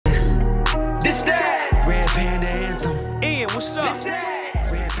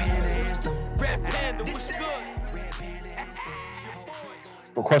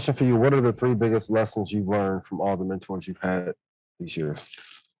A question for you: what are the three biggest lessons you've learned from all the mentors you've had these years?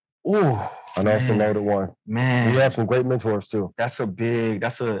 Oh, I know it's a loaded one. Man, you have some great mentors too. That's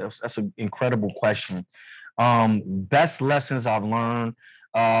an incredible question. Best lessons I've learned.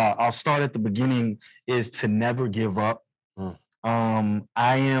 I'll start at the beginning. Is to never give up. I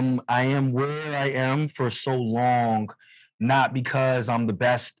am where I am for so long, not because I'm the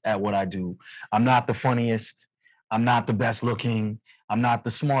best at what I do. I'm not the funniest. I'm not the best looking. I'm not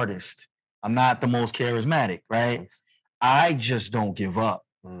the smartest. I'm not the most charismatic, right? I just don't give up.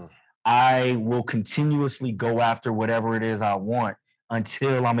 I will continuously go after whatever it is I want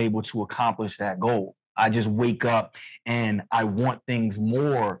until I'm able to accomplish that goal. I just wake up and I want things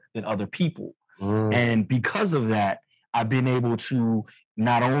more than other people. And because of that, I've been able to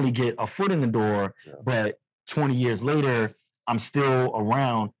not only get a foot in the door, but 20 years later, I'm still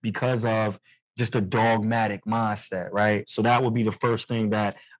around because of just a dogmatic mindset, right? So that would be the first thing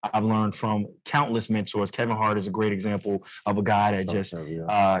that I've learned from countless mentors. Kevin Hart is a great example of a guy that just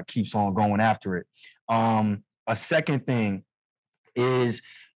keeps on going after it. A second thing is,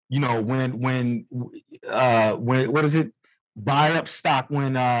 when what is it? Buy up stock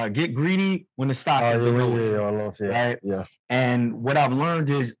when get greedy when the stock is the lowest, right? Yeah. And what I've learned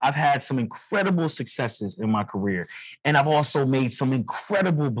is I've had some incredible successes in my career, and I've also made some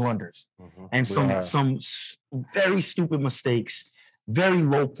incredible blunders and some very stupid mistakes, very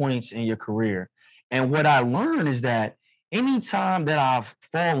low points in your career. And what I learned is that anytime that I've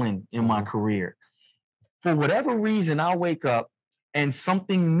fallen in my career, for whatever reason, I'll wake up and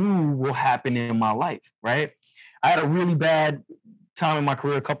something new will happen in my life, right? I had a really bad time in my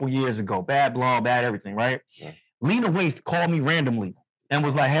career a couple years ago. Bad blonde, bad everything, right? Yeah. Lena Waithe called me randomly and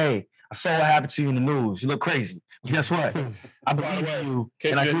was like, "Hey, I saw what happened to you in the news. You look crazy. Guess what? I believe in you.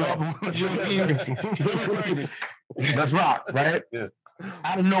 And I grew up with you. Let's rock, right?" Yeah.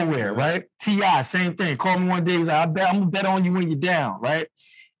 Out of nowhere, right? T.I., same thing. Called me one day. He's like, I'm going to bet on you when you're down, right?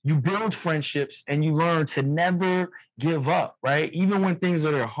 You build friendships and you learn to never give up, right? Even when things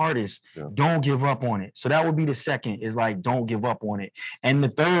are their hardest, don't give up on it. So that would be the second, is like, don't give up on it. And the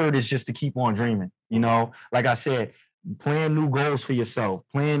third is just to keep on dreaming, Like I said, plan new goals for yourself,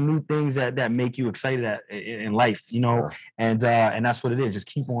 plan new things that make you excited in life, and that's what it is. Just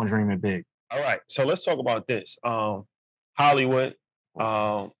keep on dreaming big. All right. So let's talk about this. Hollywood,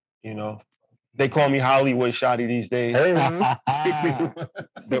 they call me Hollywood Shotty these days. Hey.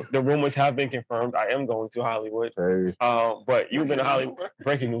 the rumors have been confirmed. I am going to Hollywood. Hey. But you've been to Hollywood.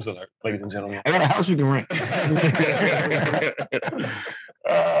 Breaking news alert, ladies and gentlemen. I got a house you can rent.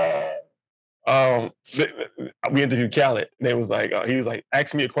 We interviewed Khaled. And he was like,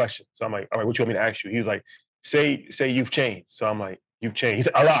 ask me a question. So I'm like, all right, what you want me to ask you? He was like, say you've changed. So I'm like, you've changed. He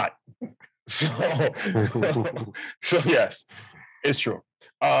said, a lot. So yes, it's true.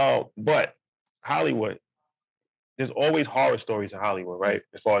 But Hollywood, there's always horror stories in Hollywood, right?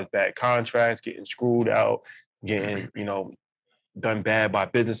 As far as bad contracts, getting screwed out, getting, done bad by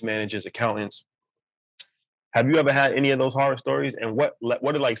business managers, accountants. Have you ever had any of those horror stories? And what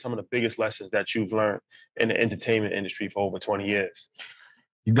are like some of the biggest lessons that you've learned in the entertainment industry for over 20 years?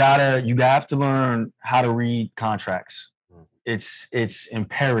 You have to learn how to read contracts. It's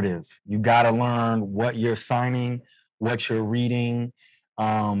imperative. You got to learn what you're signing, what you're reading,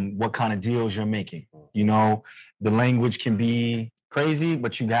 what kind of deals you're making. The language can be crazy,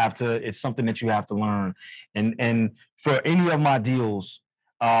 but it's something that you have to learn. And for any of my deals,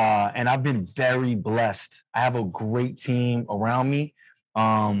 and I've been very blessed. I have a great team around me.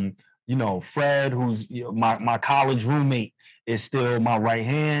 Fred, who's my college roommate, is still my right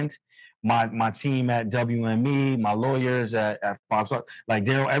hand. My team at WME, my lawyers at Fox, like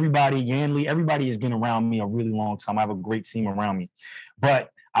Daryl, everybody, Yanley, everybody has been around me a really long time. I have a great team around me.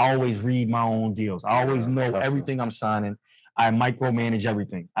 But I always read my own deals. I always know everything I'm signing. I micromanage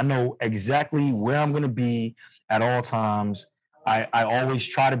everything. I know exactly where I'm going to be at all times. I always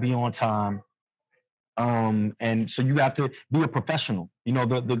try to be on time. And so you have to be a professional.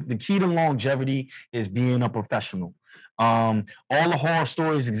 The key to longevity is being a professional. All the horror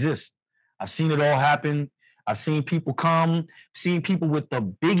stories exist. I've seen it all happen. I've seen people come, seen people with the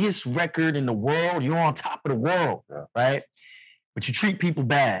biggest record in the world. You're on top of the world, right? But you treat people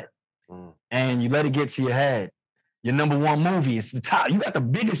bad and you let it get to your head. Your number one movie, it's the top. You got the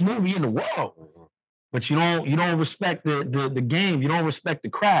biggest movie in the world, but you don't respect the game. You don't respect the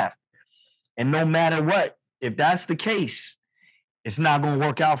craft. And no matter what, if that's the case, it's not going to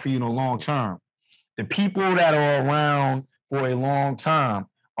work out for you in the long term. The people that are around for a long time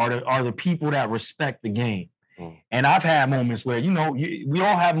are the people that respect the game. And I've had moments where, we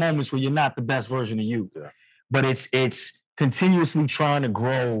all have moments where you're not the best version of you. Yeah. But it's continuously trying to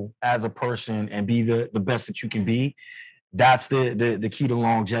grow as a person and be the best that you can be, that's the key to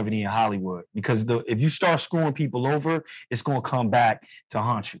longevity in Hollywood. Because if you start screwing people over, it's going to come back to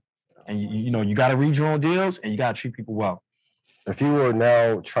haunt you. And you got to read your own deals and you got to treat people well. If you were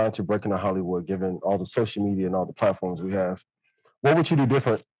now trying to break into Hollywood, given all the social media and all the platforms we have, what would you do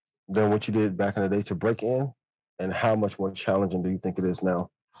different than what you did back in the day to break in? And how much more challenging do you think it is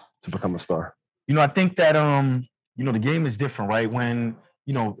now to become a star? I think that the game is different, right? When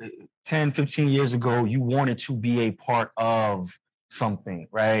 10, 15 years ago, you wanted to be a part of something,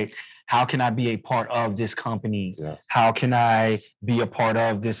 right? How can I be a part of this company? Yeah. How can I be a part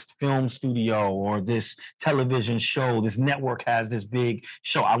of this film studio or this television show? This network has this big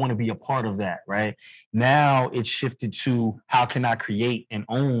show. I want to be a part of that, right? Now it's shifted to how can I create and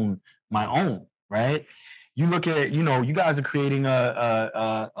own my own, right? You look at, you guys are creating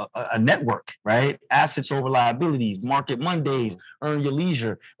a network, right? Assets over liabilities, Market Mondays, Earn Your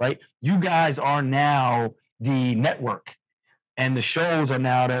Leisure, right? You guys are now the network, and the shows are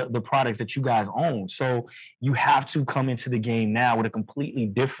now the products that you guys own. So you have to come into the game now with a completely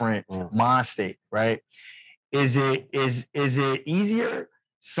different mind state, right? Is it easier?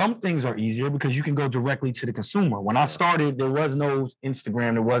 Some things are easier because you can go directly to the consumer. When I started, there was no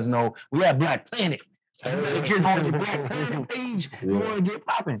Instagram. We had Black Planet. If you're on your Black Planet page, you want to get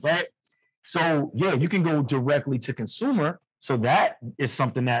popping, right? So yeah, you can go directly to consumer. So that is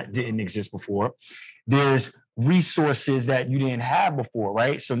something that didn't exist before. There's resources that you didn't have before,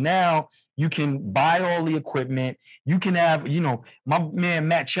 right? So now you can buy all the equipment. You can have, my man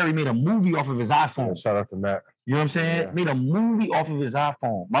Matt Cherry made a movie off of his iPhone. Yeah, shout out to Matt. You know what I'm saying? Yeah. Made a movie off of his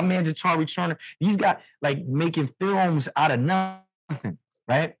iPhone. My man Jatari Turner, he's got like making films out of nothing,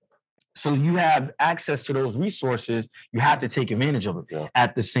 right? So you have access to those resources. You have to take advantage of it. Yeah.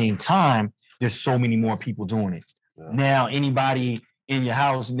 At the same time, there's so many more people doing it. Yeah. Now, anybody in your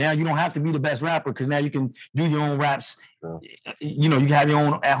house, now you don't have to be the best rapper because now you can do your own raps. Yeah. You can have your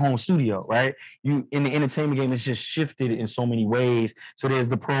own at-home studio, right? In the entertainment game, it's just shifted in so many ways. So there's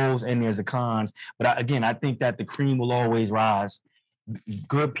the pros and there's the cons. But I think that the cream will always rise.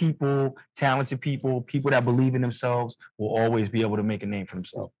 Good people, talented people that believe in themselves will always be able to make a name for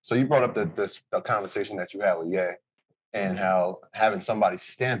themselves. So you brought up the conversation that you had with Ye and how having somebody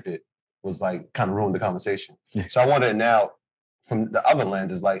stamp it was like kind of ruined the conversation. Yeah. So I wonder now from the other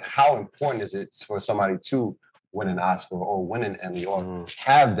lens is like, how important is it for somebody to win an Oscar or win an Emmy or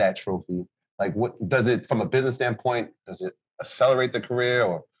have that trophy? Like what does it, from a business standpoint, does it accelerate the career?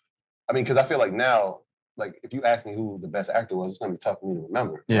 Or, I mean, because I feel like now, like if you ask me who the best actor was, it's gonna be tough for me to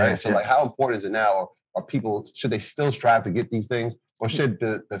remember, right? So like how important is it now? Or are people, should they still strive to get these things? Or should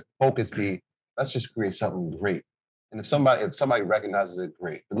the focus be, let's just create something great? And if somebody recognizes it,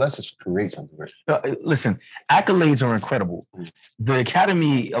 great. But let's just create something great. Listen, accolades are incredible. The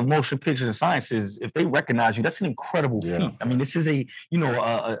Academy of Motion Pictures and Sciences, if they recognize you, that's an incredible feat. I mean, this is an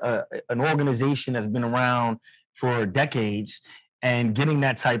organization that's been around for decades. And getting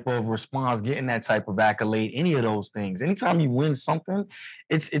that type of response, getting that type of accolade, any of those things, anytime you win something,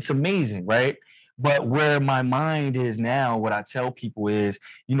 it's amazing, right? But where my mind is now, what I tell people is,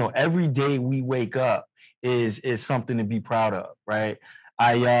 every day we wake up is something to be proud of, right?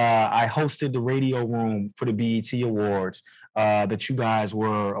 I hosted the radio room for the BET Awards that you guys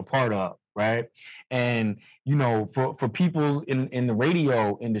were a part of, right? And for people in the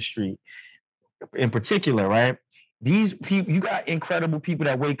radio industry in particular, right? These people, you got incredible people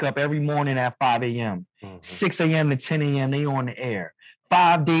that wake up every morning at 5 a.m., 6 a.m. to 10 a.m. They on the air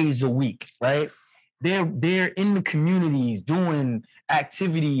 5 days a week, right? They're in the communities doing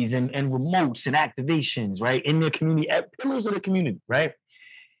activities and remotes and activations, right? In their community, pillars of the community, right?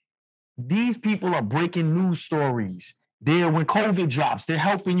 These people are breaking news stories. When COVID drops, they're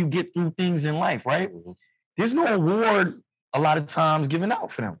helping you get through things in life, right? There's no award a lot of times given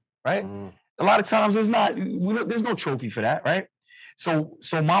out for them, right? A lot of times there's no trophy for that, right? So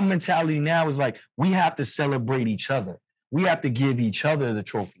my mentality now is like, we have to celebrate each other. We have to give each other the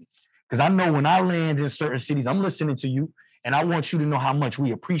trophy. Because I know when I land in certain cities, I'm listening to you and I want you to know how much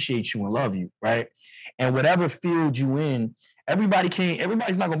we appreciate you and love you, right? And whatever field you in,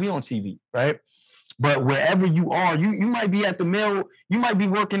 everybody's not gonna be on TV, right? But wherever you are, you might be at the mill, you might be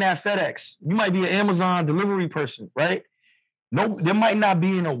working at FedEx, you might be an Amazon delivery person, right? No, there might not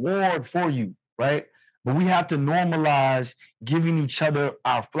be an award for you, right? But we have to normalize giving each other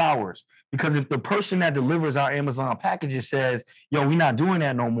our flowers. Because if the person that delivers our Amazon packages says, yo, we're not doing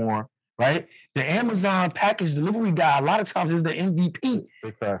that no more, right? The Amazon package delivery guy, a lot of times is the MVP.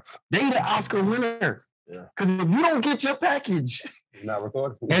 Big facts. They the Oscar winner. Yeah. Because if you don't get your package, you're not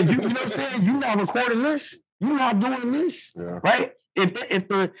recording. And you know what I'm saying? You're not recording this. You're not doing this, right? If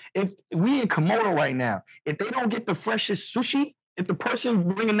we in Komodo right now, if they don't get the freshest sushi, if the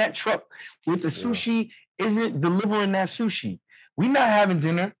person bringing that truck with the sushi isn't delivering that sushi, we not having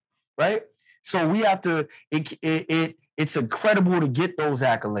dinner, right? So we have to. It's incredible to get those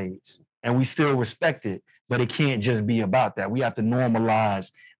accolades, and we still respect it, but it can't just be about that. We have to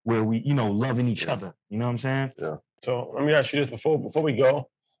normalize where we, loving each other. You know what I'm saying? Yeah. So let me ask you this before we go.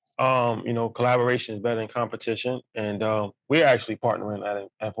 Collaboration is better than competition, and we're actually partnering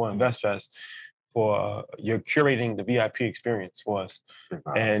for InvestFest for you're curating the VIP experience for us,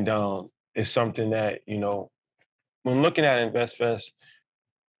 and it's something that when looking at InvestFest,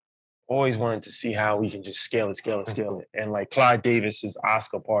 always wanted to see how we can just scale it. And like Clyde Davis's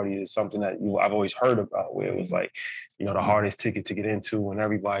Oscar party is something that I've always heard about, where it was like, the hardest ticket to get into, and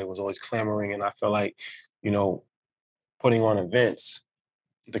everybody was always clamoring. And I feel like, putting on events,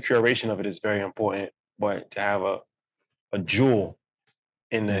 the curation of it is very important, but to have a jewel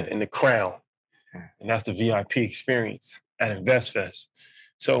in the crown, and that's the VIP experience at InvestFest.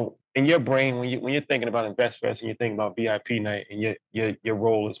 So in your brain, when you're thinking about InvestFest and you're thinking about VIP night and your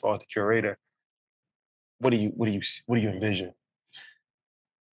role as far as the curator, what do you envision?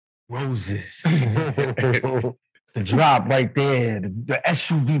 Roses. The drop right there, the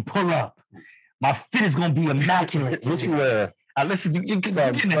SUV pull up. My fit is gonna be immaculate. What you wear? Listen, you're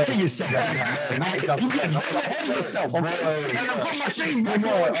getting ahead of yourself. You're getting ahead of yourself, bro. I'm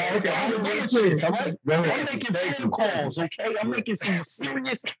making phone calls, okay? I'm making some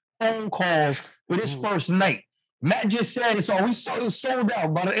serious phone calls for this first night. Matt just said it's sold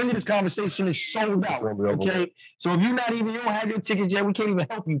out. By the end of this conversation, it's sold out. Okay. So if you don't have your tickets yet, we can't even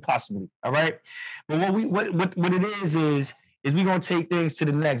help you possibly. All right. But what it is we're gonna take things to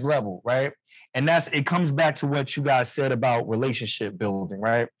the next level, right? And it comes back to what you guys said about relationship building,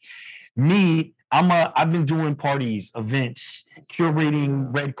 right? Me, I've been doing parties, events,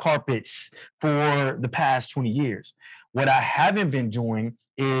 curating red carpets for the past 20 years. What I haven't been doing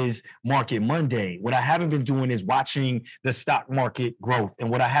is Market Monday. What I haven't been doing is watching the stock market growth. And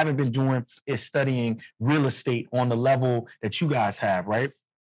what I haven't been doing is studying real estate on the level that you guys have, right?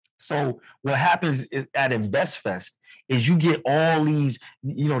 So what happens at InvestFest is you get all these,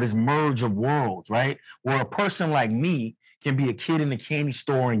 this merge of worlds, right? Where a person like me can be a kid in the candy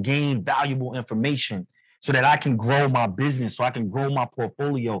store and gain valuable information so that I can grow my business, so I can grow my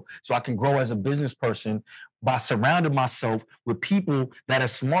portfolio, so I can grow as a business person by surrounding myself with people that are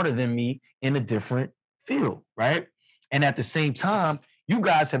smarter than me in a different field, right? And at the same time, you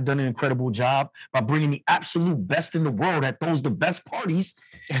guys have done an incredible job by bringing the absolute best in the world at the best parties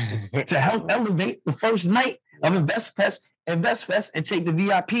to help elevate the first night of InvestFest and take the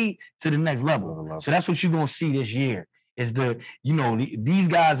VIP to the next level. So that's what you're gonna see this year. Is these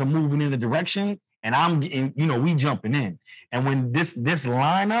guys are moving in a direction, and we jumping in. And when this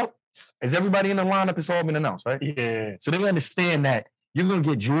lineup, is everybody in the lineup? It's all been announced, right? Yeah. So they understand that you're gonna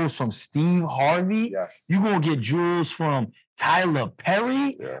get jewels from Steve Harvey. Yes. You're gonna get jewels from Tyler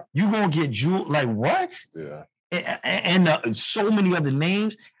Perry. Yeah. You're gonna get jewels like what? Yeah. And so many other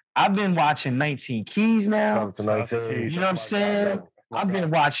names. I've been watching 19 Keys now. You know what I'm saying? I've been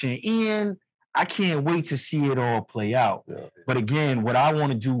watching Ian. I can't wait to see it all play out. Yeah. But again, what I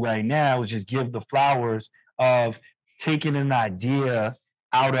want to do right now is just give the flowers of taking an idea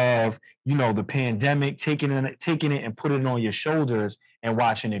out of, the pandemic, taking it and putting it on your shoulders and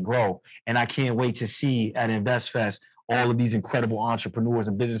watching it grow. And I can't wait to see at InvestFest all of these incredible entrepreneurs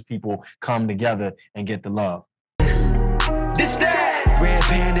and business people come together and get the love. This that Red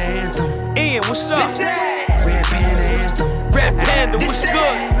Panda Anthem. Ian, what's up? This that Red Panda Anthem. Red Panda, what's good?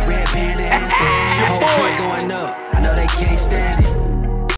 Red Panda Anthem. Your boy going up.